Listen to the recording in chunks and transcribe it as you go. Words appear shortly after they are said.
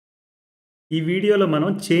ఈ వీడియోలో మనం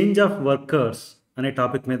చేంజ్ ఆఫ్ వర్కర్స్ అనే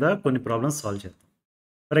టాపిక్ మీద కొన్ని ప్రాబ్లమ్స్ సాల్వ్ చేద్దాం.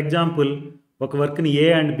 ఫర్ ఎగ్జాంపుల్ ఒక వర్క్ని ఏ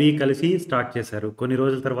అండ్ బి కలిసి స్టార్ట్ చేశారు. కొన్ని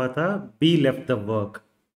రోజుల తర్వాత బి లెఫ్ట్ ద వర్క్.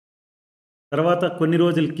 తర్వాత కొన్ని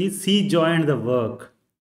రోజులకి C join the work.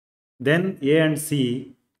 Then A and C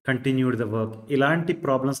continued the work. ఇలాంటి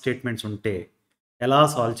ప్రాబ్లమ్ స్టేట్మెంట్స్ ఉంటే ఎలా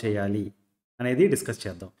సాల్వ్ చేయాలి అనేది డిస్కస్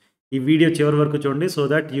చేద్దాం. ఈ వీడియో చివరి వరకు చూడండి so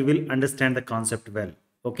that you will understand the concept well.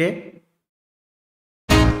 Okay.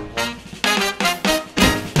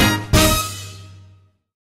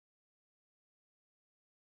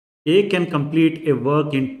 A can complete a work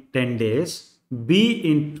in 10 days, B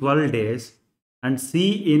in 12 days, and C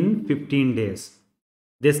in 15 days.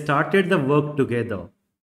 They started the work together.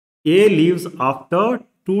 A leaves after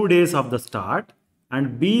 2 days of the start, and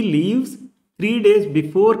B leaves 3 days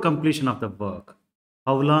before completion of the work.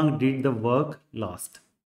 How long did the work last?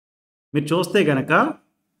 మీరు చూస్తే గనక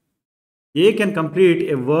A can complete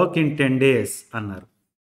a work in 10 days అన్నారు,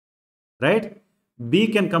 right? B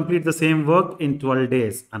can complete the same work in 12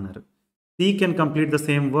 days అన్నారు. C can complete the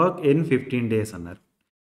same work in 15 days అన్నారు.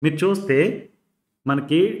 మీరు చూస్తే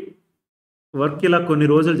మనకి work ఇలా కొన్ని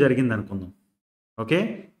రోజులు జరిగింది అనుకుందాం. ఓకే,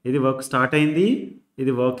 ఇది వర్క్ స్టార్ట్ అయింది,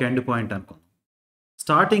 ఇది వర్క్ ఎండ్ పాయింట్ అనుకుందాం.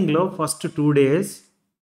 స్టార్టింగ్లో ఫస్ట్ 2 days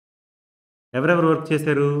ఎవరెవరు వర్క్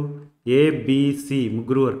చేశారు? ఏబిసి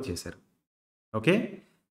ముగ్గురు వర్క్ చేశారు. Okay,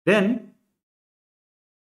 then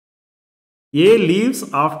A leaves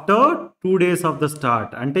after 2 days of the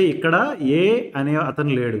start. అంటే ఇక్కడ ఏ అనే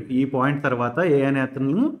అతను లేడు, ఈ పాయింట్ తర్వాత ఏ అనే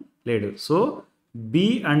అతను లేడు. సో బి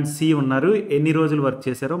అండ్ సి ఉన్నారు. ఎన్ని రోజులు వర్క్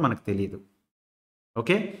చేశారో మనకు తెలియదు.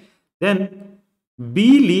 Okay, then B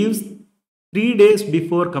leaves 3 days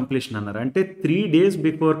before completion అన్నారు. అంటే 3 days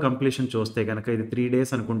బిఫోర్ కంప్లీషన్ చూస్తే కనుక ఇది 3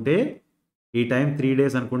 days అనుకుంటే, ఈ టైం 3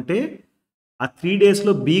 days అనుకుంటే, ఆ 3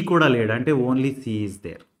 daysలో బి కూడా లేడు. అంటే only C is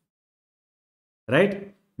there, right?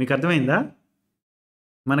 మీకు అర్థమైందా?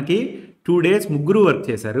 మనకి 2 days ముగ్గురు వర్క్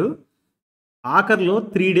చేశారు. ఆఖరిలో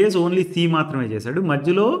 3 days ఓన్లీ సి మాత్రమే చేశాడు.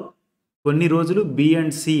 మధ్యలో కొన్ని రోజులు బి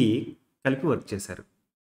అండ్ సి కలిపి వర్క్ చేశారు.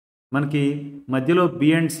 మనకి మధ్యలో బి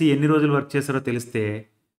అండ్ సి ఎన్ని రోజులు వర్క్ చేశారో తెలిస్తే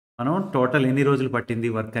మనం టోటల్ ఎన్ని రోజులు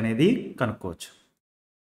పట్టింది వర్క్ అనేది కనుక్కోవచ్చు,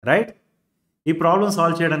 రైట్? ఈ ప్రాబ్లం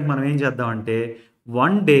సాల్వ్ చేయడానికి మనం ఏం చేద్దామంటే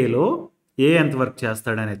 1 dayలో ఏ ఎంత వర్క్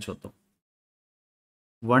చేస్తాడు అనేది చూద్దాం.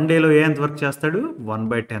 1 dayలో ఏ ఎంత వర్క్ చేస్తాడు?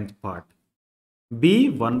 1/10th part. B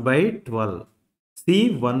 1/12, C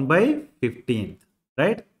 1/15,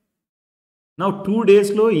 right? Now 2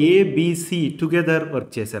 daysలో A, B, C together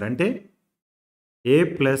work చేశారు. అంటే A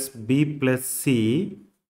plus B plus C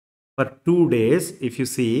for 2 days. If you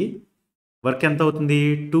see work ఎంత అవుతుంది?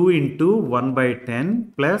 2 into 1/10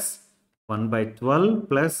 ప్లస్ 1/12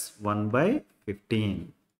 ప్లస్ 1/15,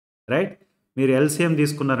 రైట్? మీరు ఎల్సిఎం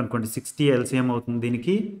తీసుకున్నారనుకోండి, 60 ఎల్సిఎం అవుతుంది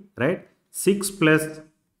దీనికి, right? 6 plus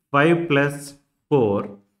 5 plus 4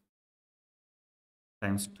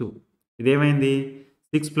 times 2. ఇదేమైంది?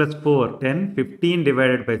 6 plus 4 10, 15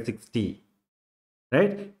 divided by 60,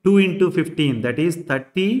 right? 2 into 15, that is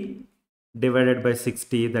 30 divided by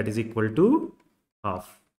 60, that is equal to half,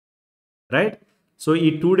 right? So ఈ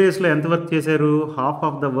 2 daysలో ఎంత work చేశారు? Half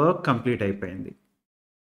of the work complete అయిపోయింది.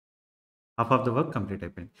 Half of the work complete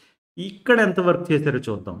అయిపోయింది. ఇక్కడ ఎంత work చేశారో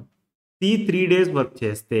చూద్దాం. C 3 days work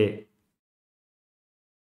చేస్తే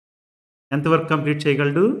ఎంత వర్క్ కంప్లీట్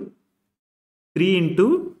చేయగలడు? 3 into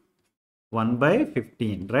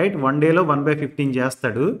 1/15, రైట్? 1 dayలో 1/15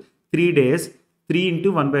 చేస్తాడు. 3 days 3 into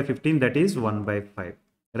 1/15, that is 1/5,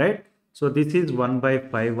 right? So this is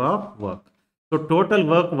 1/5 of work. So total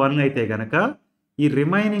work 1 అయితే కనుక ఈ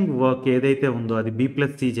రిమైనింగ్ వర్క్ ఏదైతే ఉందో అది బి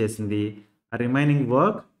ప్లస్ సి చేసింది. ఆ రిమైనింగ్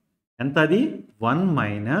వర్క్ ఎంత? అది 1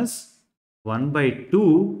 minus 1/2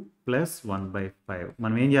 ప్లస్ 1/5.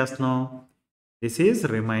 మనం ఏం చేస్తున్నాం? This is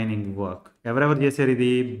remaining work. ఎవరెవరు చేశారు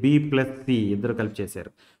ఇది? బి ప్లస్ సి ఇద్దరు కలిపి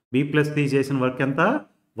చేశారు. బి ప్లస్ సి చేసిన వర్క్ ఎంత?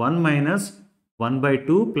 1 minus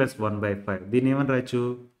 1/2 ప్లస్ 1/5. దీన్ని ఏమని రాయొచ్చు?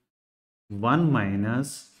 1 minus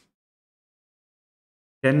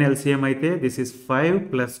 10 ఎల్సిఎం అయితే this is 5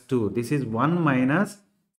 plus 2. This is 1 minus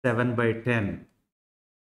 7/10,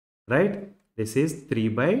 right? This is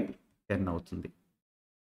 3/10 అవుతుంది,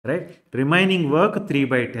 right? Remaining work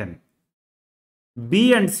 3/10. B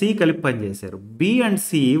and C కలిపి పనిచేశారు. బి అండ్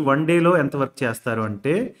సి 1 dayలో ఎంత వర్క్ చేస్తారు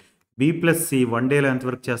అంటే బి ప్లస్ సి 1 dayలో ఎంత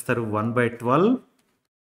వర్క్ చేస్తారు? 1/12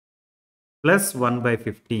 plus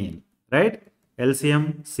 1/15, right? LCM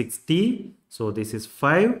 60. So this is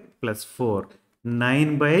 5 plus 4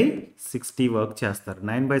 9/60 work చేస్తారు.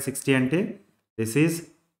 9/60 అంటే దిస్ ఈజ్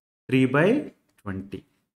 3/20.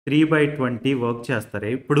 3/20 వర్క్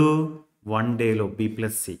చేస్తారు. ఇప్పుడు 1 dayలో B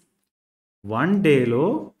plus C 1 dayలో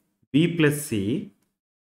B plus C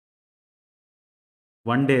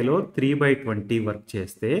 1 డేలో 3/20 వర్క్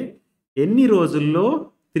చేస్తే ఎన్ని రోజుల్లో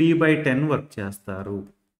 3/10 వర్క్ చేస్తారు?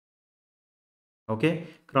 ఓకే,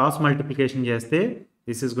 క్రాస్ మల్టిప్లికేషన్ చేస్తే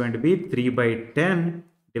this is going to be 3/10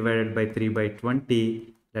 divided by 3/20.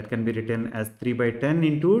 That can be written as 3/10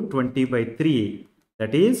 into 20/3,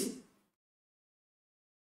 that is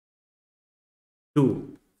 2.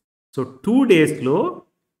 So 2 డేస్లో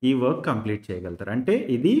ఈ వర్క్ కంప్లీట్ చేయగలుగుతారు. అంటే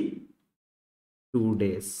ఇది 2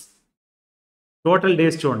 డేస్. టోటల్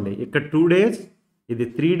డేస్ చూడండి, ఇక్కడ 2 డేస్, ఇది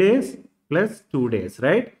 3 days plus 2 days,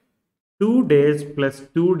 right? 2 days plus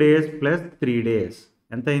 2 days plus 3 days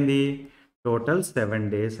ఎంత అయింది? టోటల్ 7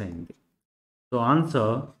 డేస్ అయింది. So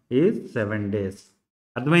answer is 7 days.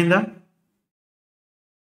 అర్థమైందా?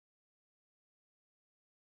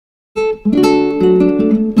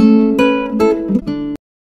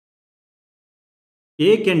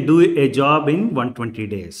 A can do a job in 120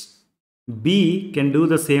 days. B can do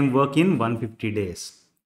the same work in 150 days.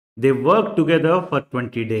 They work together for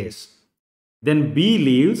 20 days. Then B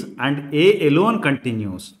leaves and A alone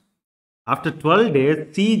continues. After 12 days,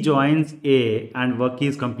 C joins A and work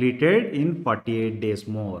is completed in 48 days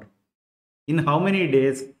more. In how many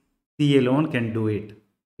days C alone can do it?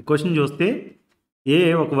 ఈ question చూస్తే ఏ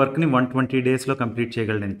ఒక వర్క్ని 120 డేస్లో complete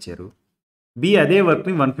చేయగలడని ఇచ్చారు, B అదే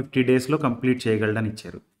వర్క్ని 150 డేస్లో complete చేయగలడని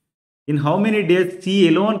ఇచ్చారు. In how many days C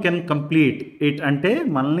alone can complete it అంటే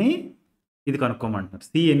మనల్ని ఇది కనుక్కోమంటున్నారు.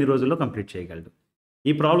 సి ఎన్ని రోజుల్లో కంప్లీట్ చేయగలడు.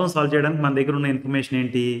 ఈ ప్రాబ్లం సాల్వ్ చేయడానికి మన దగ్గర ఉన్న ఇన్ఫర్మేషన్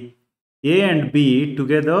ఏంటి? ఏ and B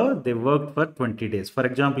together they work for 20 days. For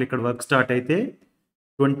example ఇక్కడ వర్క్ స్టార్ట్ అయితే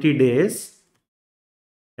 20 డేస్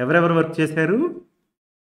ఎవరెవరు వర్క్ చేశారు?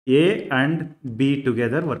 ఏ అండ్ బి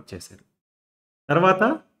టుగెదర్ వర్క్ చేశారు. తర్వాత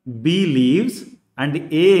B leaves and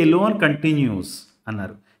A alone continuous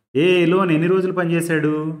అన్నారు. ఏ ఎలోన్ ఎన్ని రోజులు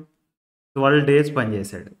పనిచేశాడు? 12 డేస్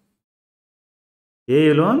పనిచేశాడు. ఏ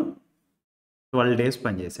ఎలోన్ 12 డేస్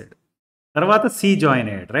పనిచేశాడు. తర్వాత సి జాయిన్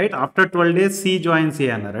అయ్యాడు, right? After 12 days C joins ఏ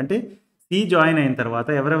అన్నారు. అంటే సి జాయిన్ అయిన తర్వాత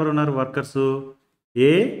ఎవరెవరు ఉన్నారు వర్కర్స్?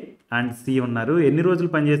 ఏ అండ్ సి ఉన్నారు. ఎన్ని రోజులు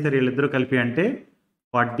పనిచేశారు వీళ్ళిద్దరూ కలిపి అంటే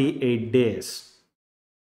 48 డేస్.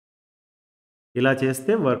 ఇలా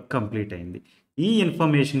చేస్తే వర్క్ కంప్లీట్ అయింది. ఈ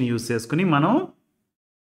ఇన్ఫర్మేషన్ యూజ్ చేసుకుని మనం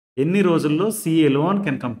ఎన్ని రోజుల్లో C alone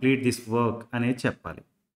can complete this work అనేది చెప్పాలి.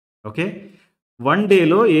 ఓకే, 1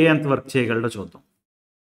 డేలో ఏ ఎంత వర్క్ చేయగలడో చూద్దాం.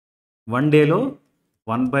 1 డేలో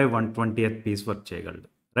 1/120th పీస్ వర్క్ చేయగలడు,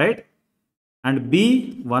 రైట్? అండ్ బి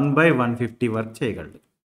 1/150 వర్క్ చేయగలడు,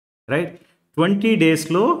 రైట్? 20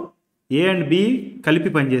 డేస్లో ఏ అండ్ బి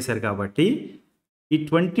కలిపి పనిచేశారు కాబట్టి ఈ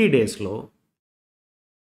 20 డేస్లో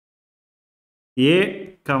ఏ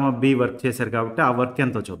బి వర్క్ చేశారు కాబట్టి ఆ వర్క్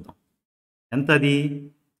ఎంతో చూద్దాం. ఎంత అది?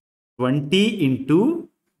 20 into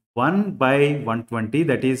 1/120,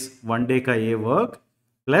 దట్ ఈస్ 1 డే కా ఏ వర్క్,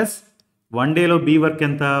 ప్లస్ 1 డేలో బి వర్క్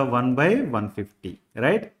ఎంత? 1/150,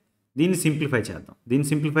 రైట్? దీన్ని సింప్లిఫై చేద్దాం. దీన్ని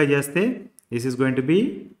సింప్లిఫై చేస్తే this is going to be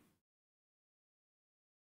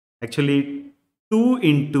actually 2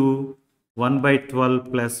 into 1/12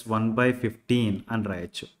 plus 1/15 అని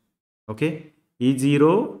రాయొచ్చు. ఓకే, ఈ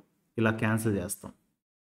 0 ఇలా క్యాన్సిల్ చేస్తాం.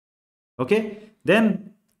 Okay, then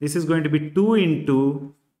this is going to be 2 into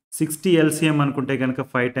 60 LCM అనుకుంటే కనుక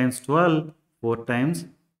 5 times 12, 4 times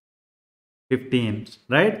 15,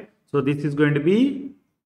 right? So this is going to be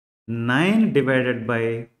 9 divided by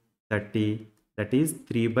 30, that is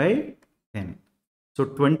 3/10. So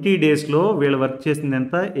 20 డేస్లో వీళ్ళు work చేసింది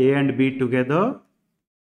ఎంత? ఏ అండ్ బి టుగెదర్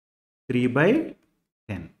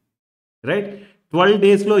 3/10, రైట్? 12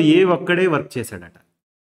 డేస్లో ఏ ఒక్కడే వర్క్ చేశాడట.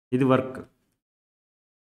 ఇది వర్క్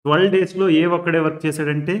 12 డేస్లో ఏ ఒక్కడే వర్క్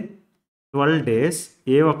చేశాడంటే 12 డేస్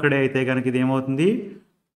ఏ ఒక్కడే అయితే కనుక ఇది ఏమవుతుంది?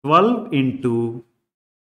 12 into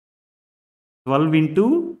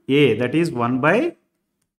A, that is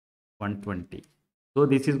 1/120. So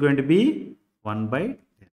this is going to be 1/10.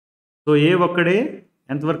 So ఏ ఒక్కడే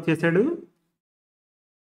ఎంత వర్క్ చేశాడు?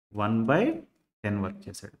 1/10 వర్క్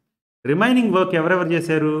చేశాడు. రిమైనింగ్ వర్క్ ఎవరెవరు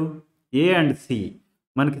చేశారు? ఏ అండ్ సి.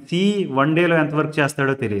 మనకి సి 1 డేలో ఎంత వర్క్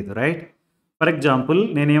చేస్తాడో తెలియదు, రైట్? ఫర్ ఎగ్జాంపుల్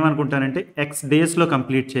నేనేమనుకుంటానంటే ఎక్స్ డేస్లో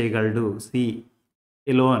కంప్లీట్ చేయగలడు C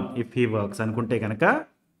alone if he works అనుకుంటే కనుక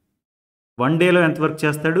 1 డేలో ఎంత వర్క్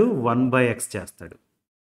చేస్తాడు? 1/x చేస్తాడు,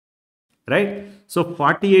 రైట్? సో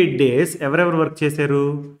 48 డేస్ ఎవరెవరు వర్క్ చేశారు?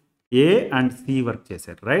 ఏ అండ్ సి వర్క్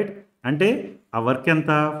చేశారు, రైట్? అంటే ఆ వర్క్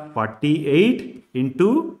ఎంత? 48 into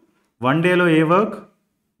 1 డేలో ఏ వర్క్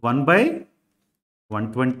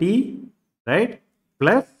 1/120, రైట్?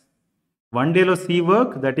 ప్లస్ 1 డేలో C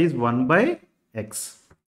work that is 1/x,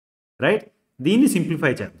 right? దీన్ని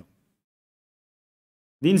సింప్లిఫై చేద్దాం.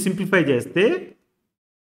 దీన్ని సింప్లిఫై చేస్తే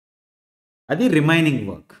అది రిమైనింగ్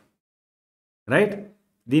వర్క్, రైట్?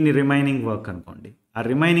 దీన్ని రిమైనింగ్ వర్క్ అనుకోండి. ఆ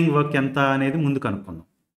రిమైనింగ్ వర్క్ ఎంత అనేది ముందు కనుక్కుందాం.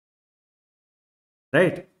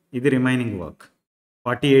 రైట్, ఇది రిమైనింగ్ వర్క్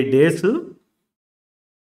 48 డేస్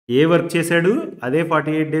ఏ వర్క్ చేశాడు, అదే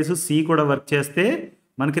 48 డేస్ సి కూడా వర్క్ చేస్తే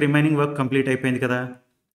మనకి రిమైనింగ్ వర్క్ కంప్లీట్ అయిపోయింది కదా.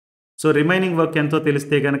 సో రిమైనింగ్ వర్క్ ఎంతో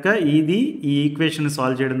తెలిస్తే కనుక ఈ ఈక్వేషన్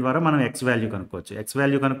సాల్వ్ చేయడం ద్వారా మనం ఎక్స్ వాల్యూ కనుక్కోవచ్చు. ఎక్స్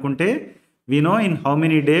వాల్యూ కనుక్కుంటే we know in how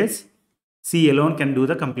many days C alone can do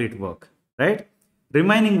the complete work, right?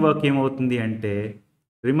 Remaining work ఏమవుతుంది అంటే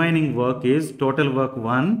remaining work is total work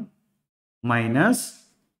 1 minus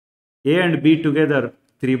A and B together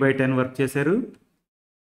 3/10 work చేశారు,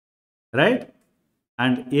 right?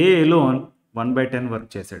 And A alone 1/10 work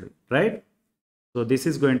చేశాడు, right? So this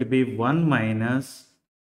is going to be 1 minus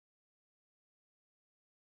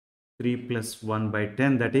 3 plus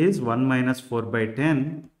 1/10, that is 1 minus 4/10.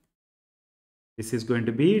 This is going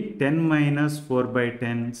to be 10 minus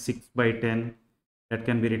 4/10, 6/10. That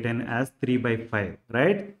can be written as 3/5,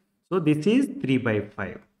 right? So this is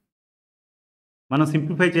 3/5. మనం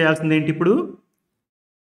simplify చేయాల్సింది ఏంటి ఇప్పుడు?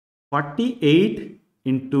 48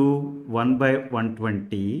 into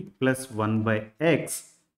 1/120 plus 1/x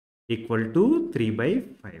equal to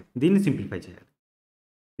 3/5. దీన్ని simplify చేయాలి.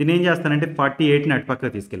 దీన్ని ఏం చేస్తానంటే 48ని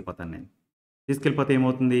అటుపక్కకు తీసుకెళ్ళిపోతాను నేను. తీసుకెళ్ళిపోతే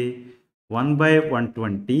ఏమవుతుంది?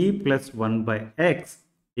 1/120 plus 1/x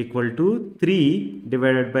equal to 3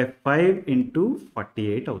 divided by 5 into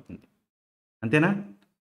 48 అవుతుంది. అంతేనా?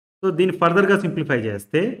 సో దీన్ని ఫర్దర్గా సింప్లిఫై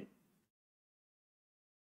చేస్తే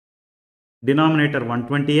denominator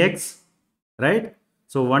 120x, right?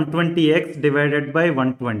 So 120x divided by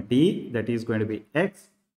 120, that is going to be x,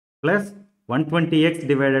 plus 120x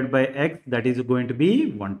divided by x, that is going to be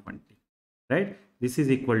 120, right? This is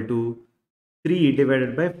equal to 3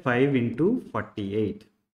 divided by 5 into 48.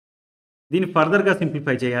 దీన్ని ఫర్దర్గా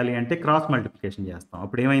simplify చేయాలి అంటే cross multiplication చేస్తాం.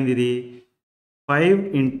 అప్పుడు ఏమైంది? ఇది 5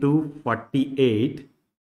 into 48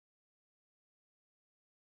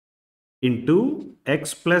 into x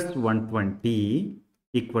plus 120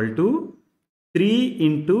 equal to 3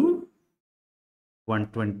 into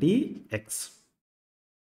 120x,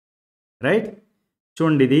 right?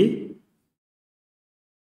 చూడండి, ఇది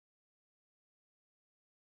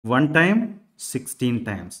 1 time 16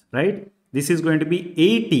 times, right? This is going to be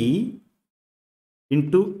 80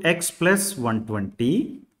 into x plus 120,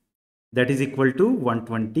 that is equal to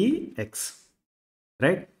 120x,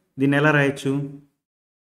 right? దీన్ని ఎలా రాయొచ్చు?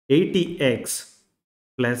 80x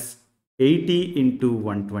plus 80 into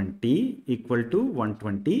 120 equal to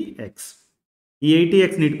 120x. ఈ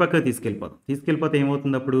 80xని ఇటు పక్కకు తీసుకెళ్ళిపోతే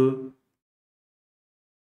ఏమవుతుంది? అప్పుడు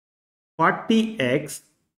 40x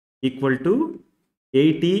equal to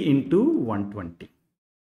 80 into 120,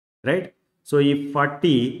 right? So ఈ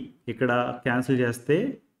 40 ఇక్కడ క్యాన్సిల్ చేస్తే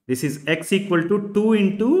this is x equal to 2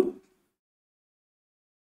 into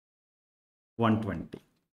 120,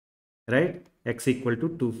 right? x equal to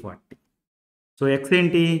 240. So x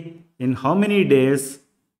ఏంటి? In how many days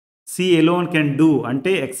C alone can do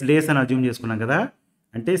అంటే x డేస్ అని అజ్యూమ్ చేసుకున్నాం కదా,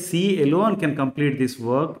 అంటే C alone can complete this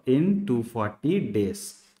work in 240 days.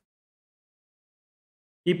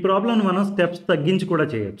 ఈ ప్రాబ్లమ్ని మనం steps తగ్గించి కూడా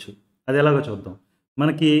చేయొచ్చు. అది ఎలాగో చూద్దాం.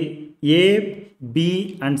 మనకి ఏ, బి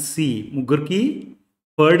అండ్ సి ముగ్గురికి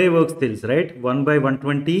పర్ డే వర్క్స్ తెలుసు, right?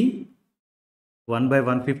 1/120,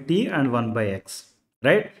 1/150 and 1/x,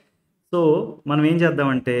 right? So మనం ఏం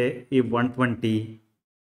చేద్దామంటే ఈ 120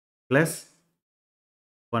 ప్లస్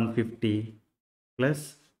 150 ప్లస్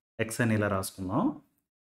ఎక్స్ అని ఇలా రాసుకుందాం.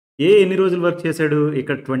 ఏ ఎన్ని రోజులు వర్క్ చేశాడు?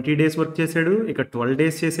 ఇక్కడ 20 డేస్ వర్క్ చేశాడు, ఇక్కడ 12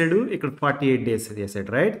 డేస్ చేశాడు, ఇక్కడ 48 డేస్ చేశాడు,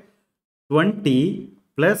 రైట్? 20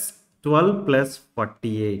 ప్లస్ 12 ప్లస్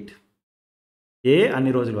 48, ఏ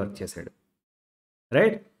అన్ని రోజులు వర్క్ చేశాడు,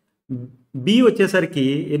 రైట్? బి వచ్చేసరికి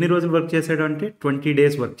ఎన్ని రోజులు వర్క్ చేశాడు అంటే 20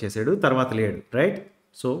 డేస్ వర్క్ చేశాడు, తర్వాత లేడు, right?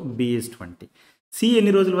 So B is 20. C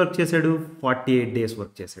ఎన్ని రోజులు వర్క్ చేశాడు? 48 డేస్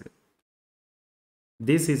వర్క్ చేశాడు.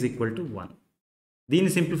 This is equal to 1.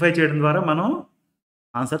 దీన్ని సింప్లిఫై చేయడం ద్వారా మనం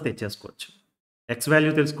ఆన్సర్ తెచ్చేసుకోవచ్చు. ఎక్స్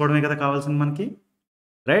వాల్యూ తెలుసుకోవడమే కదా కావాల్సింది మనకి,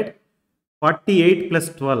 right? 48 plus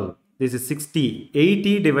 12, this is 60.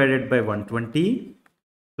 80 divided by 120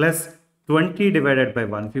 plus 20 divided by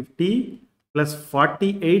 150 plus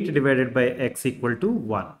 48 divided by x equal to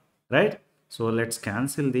 1, right? So let's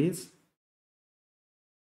cancel these.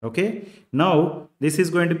 Okay, now this is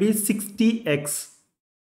going to be 60x.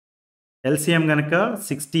 LCM ganaka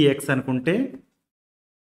 60x anukunte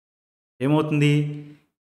ఏమవుతుంది?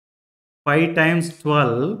 5 times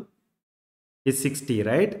 12 is 60,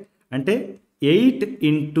 right? అంటే 8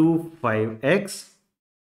 into 5x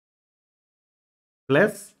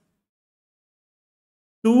plus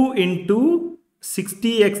 2 into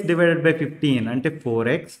 60x divided by 15 అంటే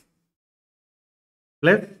 4x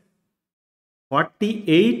plus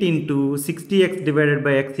 48 into 60x divided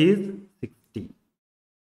by x is 60,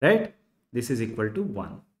 right? This is equal to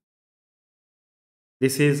 1.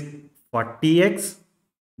 This is 40x,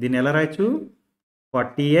 దీన్ని ఎలా రాయొచ్చు,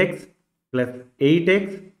 40x plus 8x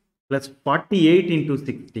plus 48 into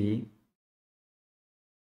 60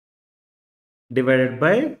 divided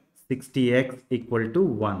by 60x equal to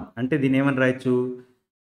 1. అంటే దీన్ని ఏమని రాయొచ్చు,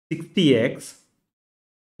 60x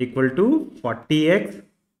equal to 40x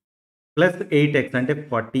plus 8x అంటే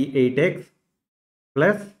 48x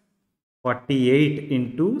plus 48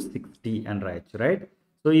 into 60 అని రాయొచ్చు, రైట్?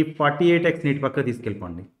 సో ఈ 48x నీటి పక్క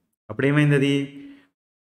తీసుకెళ్ళిపోండి. అప్పుడు ఏమైంది, అది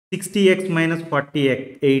 60x minus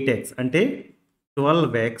 48x అంటే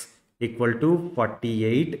 12x equal to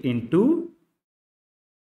 48 into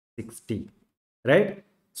 60, right?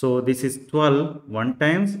 So this is 12 one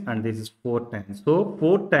times and this is 4 times. So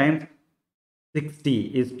 4 times 60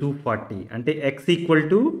 is 240 అంటే x equal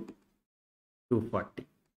to 240.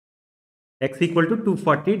 X equal to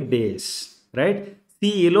 240 days, right?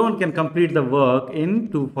 C alone can complete the work in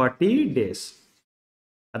 240 days.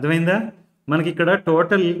 అర్థమైందా? మనకి ఇక్కడ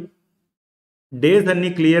total days అన్నీ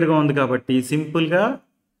క్లియర్గా ఉంది కాబట్టి సింపుల్గా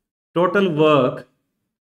total work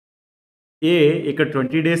ఏ ఇక్కడ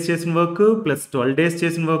 20 డేస్ చేసిన వర్క్ ప్లస్ 12 డేస్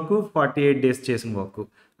చేసిన వర్క్ 48 డేస్ చేసిన వర్క్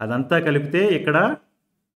అదంతా కలిపితే ఇక్కడ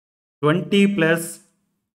 20 ప్లస్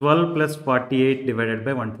 12 ప్లస్ 48 డివైడెడ్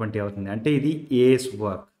బై 120 అవుతుంది. అంటే ఇది ఏస్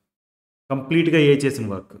వర్క్, కంప్లీట్గా ఏ చేసిన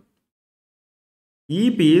వర్క్. ఈ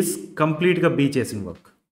పీస్ కంప్లీట్గా బి చేసిన వర్క్,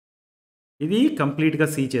 ఇది కంప్లీట్గా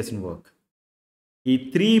సి చేసిన వర్క్. ఈ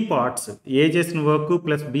 3 పార్ట్స్ ఏ చేసిన వర్క్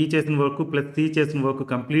ప్లస్ బి చేసిన వర్క్ ప్లస్ సి చేసిన వర్క్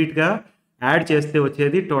కంప్లీట్గా యాడ్ చేస్తే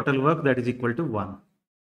వచ్చేది total work, that is equal to 1,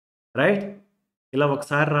 right? ఇలా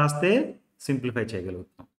ఒకసారి రాస్తే సింప్లిఫై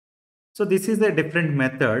చేయగలుగుతాం. So this is a different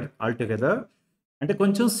method altogether. అంటే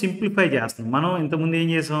కొంచెం సింప్లిఫై చేస్తాం. మనం ఇంతకుముందు ఏం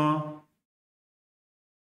చేసాం,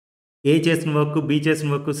 ఏ చేసిన వర్క్ బి చేసిన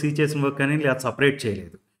వర్క్ సి చేసిన వర్క్ అని ఇలా సపరేట్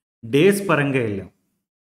చేయలేదు, డేస్ పరంగా వెళ్ళాం.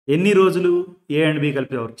 ఎన్ని రోజులు ఏ అండ్ బి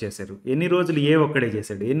కలిపి వర్క్ చేశారు, ఎన్ని రోజులు ఏ ఒక్కడే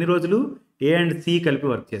చేశాడు, ఎన్ని రోజులు ఏ అండ్ సి కలిపి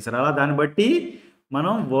వర్క్ చేశారు, అలా దాన్ని బట్టి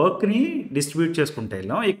మనం వర్క్ని డిస్ట్రిబ్యూట్ చేసుకుంటూ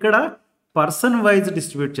వెళ్ళాం. ఇక్కడ పర్సన్ వైజ్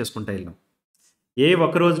డిస్ట్రిబ్యూట్ చేసుకుంటూ వెళ్ళాం. ఏ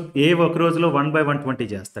ఒక రోజులో 1/120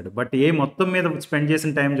 చేస్తాడు, బట్ ఏ మొత్తం మీద స్పెండ్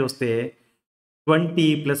చేసిన టైం చూస్తే 20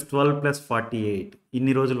 + 12 + 48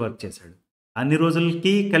 ఇన్ని రోజులు వర్క్ చేశాడు. అన్ని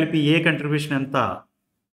రోజులకి కలిపి ఏ కంట్రిబ్యూషన్ ఎంత,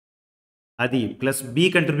 అది ప్లస్ బి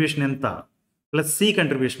కంట్రిబ్యూషన్ ఎంత ప్లస్ సి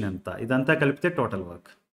కంట్రిబ్యూషన్ ఎంత, ఇదంతా కలిపితే టోటల్ వర్క్.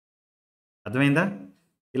 అర్థమైందా?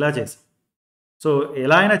 ఇలా చేసాం. సో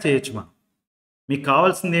ఎలా అయినా చేయొచ్చు. మీకు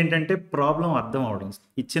కావాల్సింది ఏంటంటే ప్రాబ్లం అర్థం అవడం,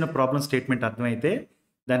 ఇచ్చిన ప్రాబ్లం స్టేట్మెంట్ అర్థమైతే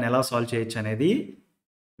దాన్ని ఎలా సాల్వ్ చేయొచ్చు అనేది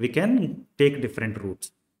we can take different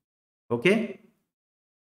routes. Okay,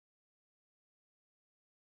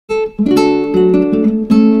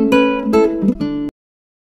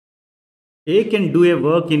 A can do a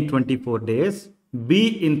work in 24 days, B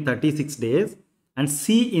in 36 days and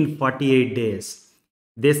C in 48 days.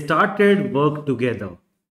 They started work together,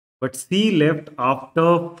 but C left after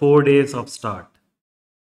 4 days of start.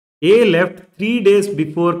 A left 3 days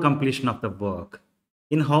before completion of the work.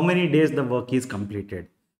 In how many days the work is completed?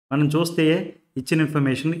 మనం చూస్తే ఇచ్చిన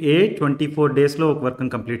information A 24 డేస్లో ఒక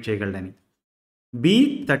వర్క్ని complete చేయగలడని, B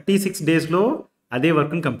 36 డేస్లో అదే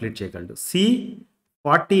వర్క్ని complete చేయగలడు, C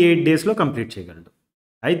 48 డేస్లో కంప్లీట్ చేయగలడు.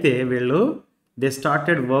 అయితే వీళ్ళు దే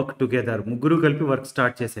స్టార్టెడ్ వర్క్ టుగెదర్, ముగ్గురు కలిపి వర్క్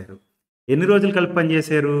స్టార్ట్ చేశారు. ఎన్ని రోజులు కలిపి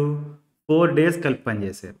పనిచేశారు? 4 డేస్ కలిపి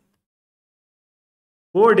పనిచేశారు.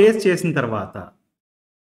 4 డేస్ చేసిన తర్వాత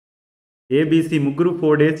ఏబిసి ముగ్గురు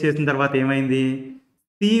 4 డేస్ చేసిన తర్వాత ఏమైంది?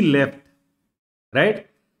 C left, right?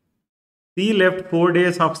 C left 4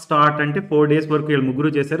 days of start అంటే 4 డేస్ వరకు వీళ్ళు ముగ్గురు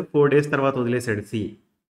చేశారు. 4 డేస్ తర్వాత వదిలేశాడు సి.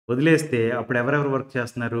 వదిలేస్తే అప్పుడు ఎవరెవరు వర్క్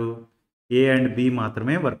చేస్తున్నారు? ఏ అండ్ బి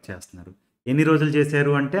మాత్రమే వర్క్ చేస్తున్నారు. ఎన్ని రోజులు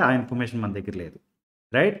చేశారు అంటే ఆ ఇన్ఫర్మేషన్ మన దగ్గర లేదు,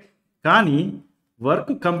 రైట్? కానీ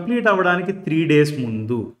వర్క్ కంప్లీట్ అవ్వడానికి 3 డేస్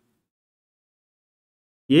ముందు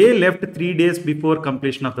ఏ left 3 days before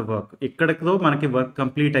completion of the work. ఇక్కడితో మనకి వర్క్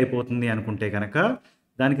కంప్లీట్ అయిపోతుంది అనుకుంటే కనుక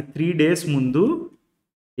దానికి 3 డేస్ ముందు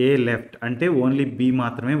ఏ లెఫ్ట్ అంటే ఓన్లీ బి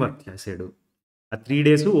మాత్రమే వర్క్ చేశాడు. ఆ 3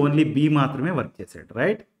 డేస్ ఓన్లీ బి మాత్రమే వర్క్ చేశాడు,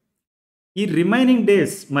 రైట్? ఈ రిమైనింగ్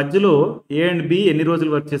డేస్ మధ్యలో ఏ అండ్ బి ఎన్ని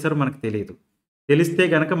రోజులు వర్క్ చేశారో మనకు తెలియదు. తెలిస్తే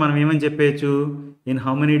కనుక మనం ఏమని చెప్పేయచ్చు? In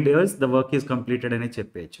how many days the work is completed అనేది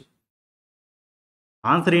చెప్పేయచ్చు.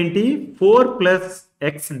 ఆన్సర్ ఏంటి? 4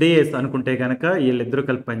 + x డేస్ అనుకుంటే కనుక వీళ్ళిద్దరూ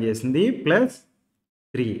కలిపి పనిచేసింది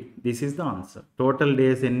 +3. This is the answer. Total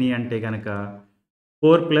days ఎన్ని అంటే కనుక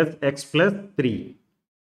 4 + x + 3,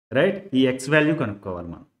 రైట్? ఈ x వాల్యూ కనుక్కోవాలి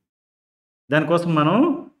మనం. దానికోసం మనం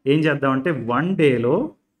ఏం చేద్దామంటే 1 డేలో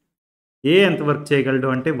ఏ ఎంత వర్క్ చేయగలడు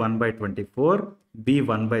అంటే 1/24, బి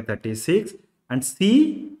 1/36 అండ్ సి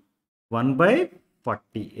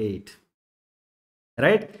 1/48,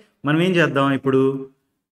 రైట్. మనం ఏం చేద్దాం ఇప్పుడు,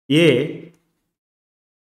 ఏ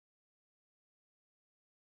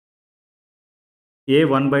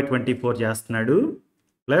 1/24 చేస్తున్నాడు,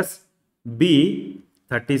 plus B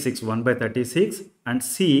 36 1/36 and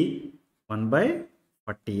C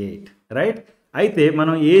 1/48, right. అయితే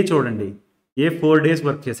మనం ఏ చూడండి, ఏ 4 డేస్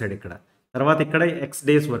వర్క్ చేశాడు ఇక్కడ, తర్వాత ఇక్కడ ఎక్స్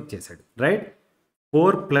డేస్ వర్క్ చేశాడు, రైట్.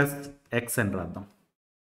 4 + x అని రాద్దాం,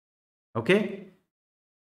 ఓకే.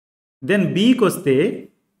 దెన్ బికి వస్తే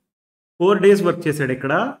 4 డేస్ వర్క్ చేశాడు,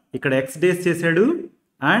 ఇక్కడ ఎక్స్ డేస్ చేశాడు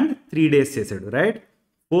అండ్ 3 డేస్ చేశాడు, రైట్.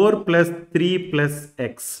 4 + 3 +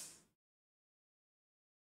 x.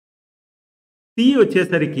 సి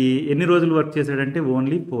వచ్చేసరికి ఎన్ని రోజులు వర్క్ చేశాడంటే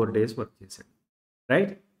ఓన్లీ 4 డేస్ వర్క్ చేశాడు,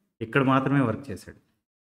 రైట్. ఇక్కడ మాత్రమే వర్క్ చేశాడు.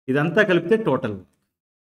 ఇదంతా కలిపితే total.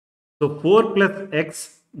 So 4 + x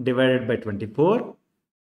divided by 24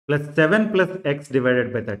 plus 7 + x divided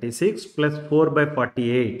by 36 plus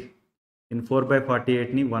 4/48. In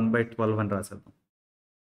 4/48ని 1/12 అని రాసేద్దాం,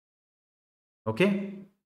 ఓకే.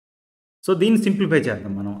 సో దీన్ని సింప్లిఫై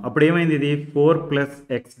చేద్దాం మనం. అప్పుడు ఏమైంది, ఇది 4 +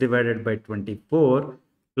 x divided by 24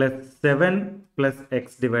 plus 7 + x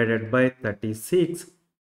divided by 36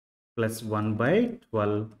 plus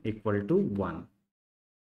 1/12 equal to 1,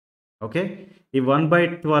 okay. ఈ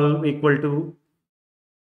 1/12 ఈక్వల్ టు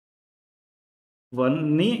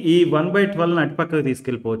 1ని, ఈ 1/12ని అటుపక్కకు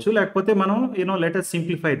తీసుకెళ్ళిపోవచ్చు, లేకపోతే మనం లెట్ us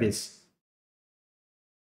సింప్లిఫై దిస్.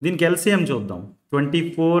 దీనికి ఎల్సిఎం చూద్దాం.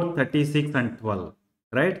 24 36 అండ్ 12,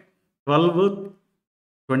 రైట్. 12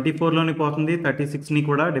 24లోని పోతుంది, 36ని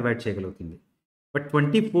కూడా డివైడ్ చేయగలుగుతుంది, బట్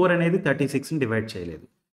 24 అనేది 36ని డివైడ్ చేయలేదు.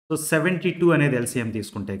 సో 72 అనేది ఎల్సిఎం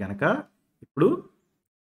తీసుకుంటే కనుక ఇప్పుడు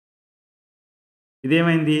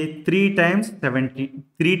ఇదేమైంది, 3 times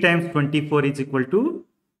 24 is equal to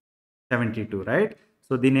 72, right.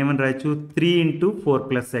 So దీన్ని ఏమని రాయొచ్చు, 3 × 4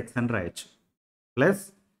 + x అని రాయొచ్చు, ప్లస్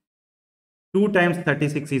 2 times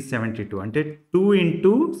 36 ఈజ్ 72, అంటే 2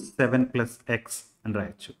 × 7 + x అని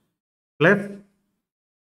రాయొచ్చు, plus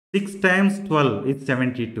 6 times 12 is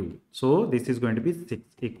 72. So this is going to be 6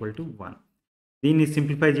 equal to 1. దీన్ని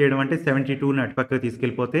సింప్లిఫై చేయడం అంటే 72ని అటుపక్కకు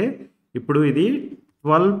తీసుకెళ్ళిపోతే ఇప్పుడు ఇది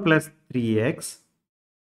 12 + 3x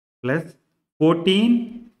plus 14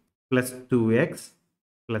 + 2x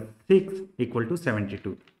plus 6 equal to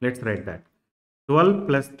 72. Let's write that. 12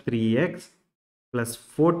 + 3x plus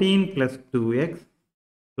 14 plus 2x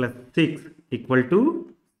plus 6 equal to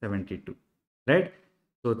 72. Right?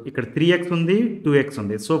 So, ఇక్కడ 3x ఉంది, 2x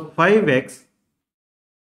ఉంది. So, 5x,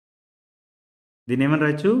 దీని ఏమని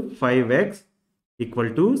రాయొచ్చు, 5x equal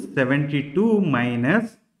to 72 minus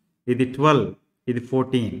ఇది 12, ఇది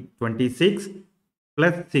 14, 26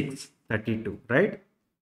 plus 6, 32, right?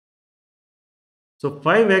 So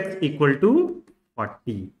 5x equal to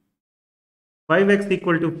 40. 5x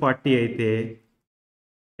equal to 40 అయితే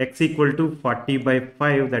x equal to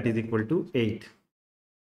 40/5, that is equal to 8.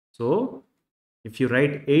 So if you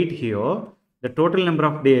write 8 here, the total number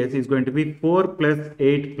of days is going to be 4 +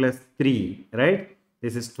 8 + 3, right?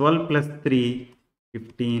 This is 12 + 3,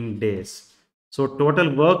 15 days. So total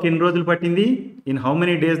work in రోజులు పట్టింది, in how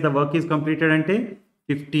many days the work is completed అంటే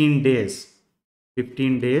 15 days.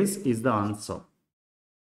 15 days is the answer.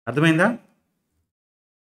 అర్థమైందా?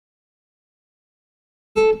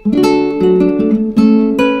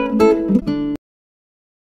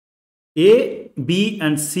 A, B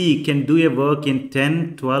and C can do a work in 10,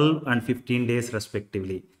 12 and 15 days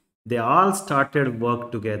respectively. They all started work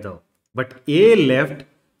together, but A left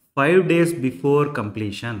 5 days before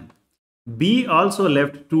completion. B also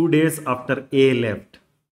left 2 days after A left.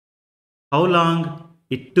 How long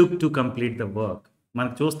it took to complete the work?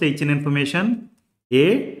 మనకు చూస్తే ఇచ్చిన information, A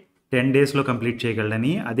 10 డేస్లో complete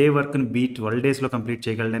చేయగలడని, అదే వర్క్ని B 12 డేస్లో complete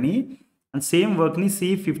చేయగలడని, and same వర్క్ని C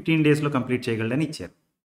 15 డేస్లో complete చేయగలడని ఇచ్చారు,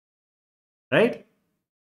 రైట్.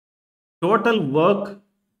 టోటల్ వర్క్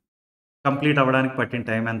కంప్లీట్ అవ్వడానికి పట్టిన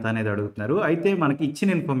టైం ఎంత అనేది అడుగుతున్నారు. అయితే మనకి ఇచ్చిన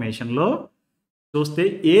ఇన్ఫర్మేషన్లో చూస్తే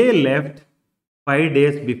A left 5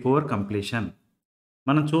 days before completion.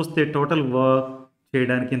 మనం చూస్తే టోటల్ వర్క్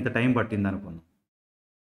చేయడానికి ఇంత టైం పట్టింది అనుకున్నాం,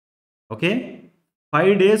 ఓకే.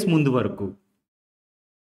 5 days ముందు వరకు,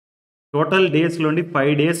 టోటల్ డేస్లోండి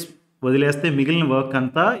 5 days వదిలేస్తే మిగిలిన వర్క్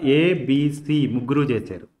అంతా ABC ముగ్గురు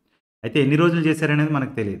చేశారు. అయితే ఎన్ని రోజులు చేశారనేది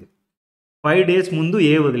మనకు తెలియదు. 5 days ముందు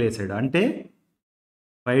A వదిలేశాడు, అంటే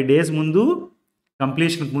 5 days ముందు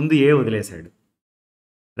కంప్లీషన్కి ముందు A వదిలేశాడు,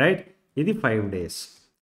 రైట్. ఇది 5 days,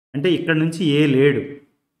 అంటే ఇక్కడ నుంచి A లేడు,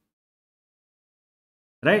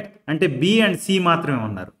 రైట్. అంటే B అండ్ C మాత్రమే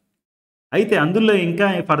ఉన్నారు. అయితే అందులో ఇంకా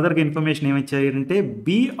ఫర్దర్గా information ఏమిచ్చారంటే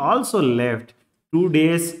B also left 2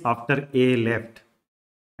 days after A left.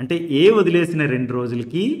 అంటే ఏ వదిలేసిన 2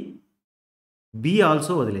 రోజులకి బి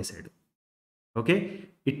ఆల్సో వదిలేశాడు. ఓకే,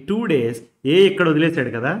 ఈ 2 డేస్ ఏ ఇక్కడ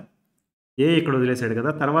వదిలేశాడు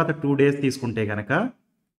కదా, తర్వాత 2 డేస్ తీసుకుంటే కనుక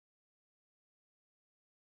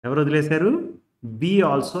ఎవరు వదిలేశారు? Be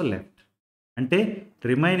also left. అంటే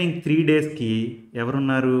రిమైనింగ్ 3 డేస్కి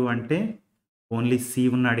ఎవరున్నారు అంటే ఓన్లీ సి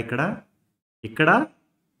ఉన్నాడు. ఇక్కడ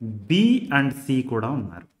బి అండ్ సి కూడా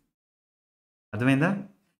ఉన్నారు. అర్థమైందా?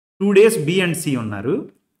 2 డేస్ బి అండ్ సి ఉన్నారు,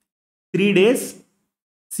 3 డేస్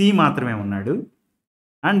సి మాత్రమే ఉన్నాడు.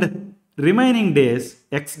 And remaining days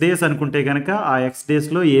X days అనుకుంటే కనుక ఆ ఎక్స్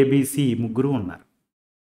డేస్లో ఏబిసి ముగ్గురు ఉన్నారు.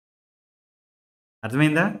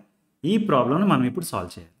 అర్థమైందా? ఈ ప్రాబ్లమ్ని మనం ఇప్పుడు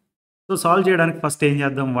సాల్వ్ చేయాలి. సో సాల్వ్ చేయడానికి ఫస్ట్ ఏం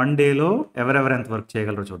చేద్దాం, 1 డేలో ఎవరెవరు ఎంత వర్క్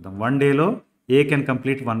చేయగలరో చూద్దాం. 1 డేలో ఏ can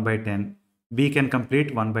complete 1/10, B can complete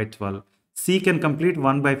 1/12, C can complete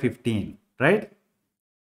 1/15, right?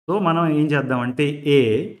 So మనం ఏం చేద్దామంటే ఏ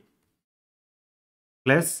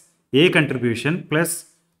plus A contribution plus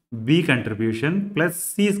B contribution plus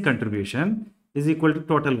cis contribution is equal to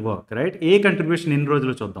total work, right? A contribution ఎన్ని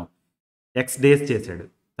రోజులు చూద్దాం. ఎక్స్ డేస్ చేశాడు,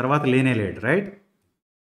 తర్వాత లేనే లేడు, right?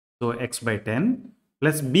 So x/10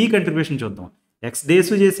 plus B contribution చూద్దాం. ఎక్స్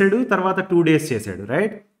డేస్ చేశాడు, తర్వాత 2 డేస్ చేశాడు,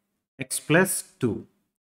 రైట్? x+2.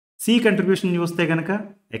 సి కంట్రిబ్యూషన్ చూస్తే కనుక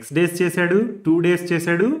ఎక్స్ డేస్ చేశాడు, 2 డేస్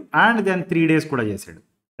చేశాడు, అండ్ దెన్ 3 డేస్ కూడా చేశాడు,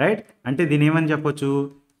 రైట్? అంటే దీని ఏమని చెప్పొచ్చు,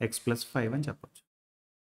 x+5 అని చెప్పొచ్చు,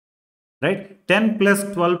 రైట్? 10 +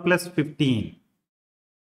 12 + 15.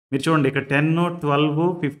 మీరు చూడండి ఇక్కడ 10, 12,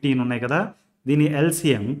 15 ఉన్నాయి కదా, దీని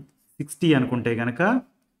ఎల్సిఎం 60 అనుకుంటే కనుక,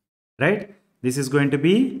 right? This is going to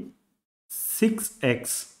be 6x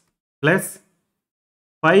plus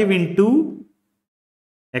 5 into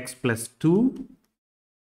x+2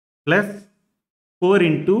 plus 4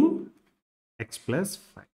 into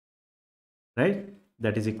x+5, right?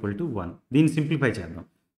 That is equal to 1. దీన్ని సింప్లిఫై చేద్దాం.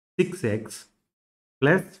 6x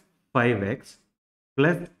plus 5x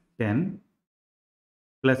plus 10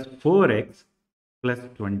 plus 4x plus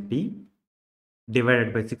 20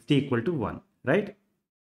 divided by 60 equal to 1, right?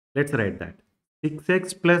 Let's write that. 6x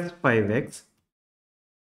plus 5x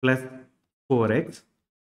plus 4x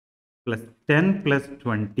plus 10 plus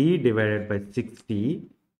 20 divided by 60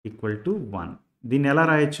 equal to 1. దీన్ని ఎలా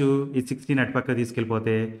రాయొచ్చు? ఈ 60 అటు పక్క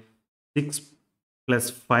తీసుకెళ్ళిపోతే 6 plus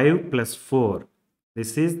 5 plus 4,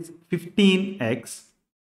 this is 15x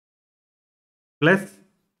plus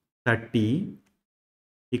 30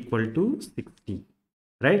 equal to 60,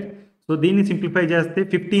 right? So దీన్ని simplify చేస్తే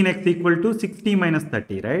 15x equal to 60 minus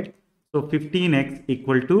 30, right? So 15x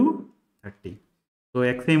equal to 30. So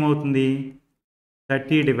x ఏమవుతుంది?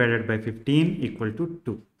 30 divided by 15 equal to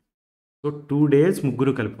 2. So 2 days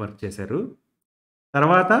ముగ్గురు కలిపి వర్క్ చేశారు,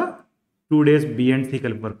 తర్వాత 2 డేస్ బి అండ్ సి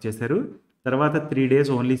కలిపి work చేశారు, తర్వాత 3 డేస్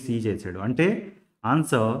ఓన్లీ సి చేశాడు. అంటే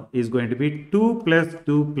answer is going to be 2 +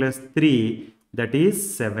 2 + 3, that is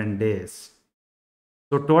 7 days.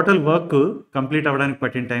 So total work complete అవ్వడానికి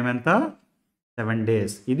పట్టిన టైం ఎంత? 7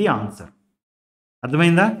 డేస్. ఇది ఆన్సర్.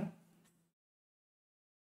 అర్థమైందా?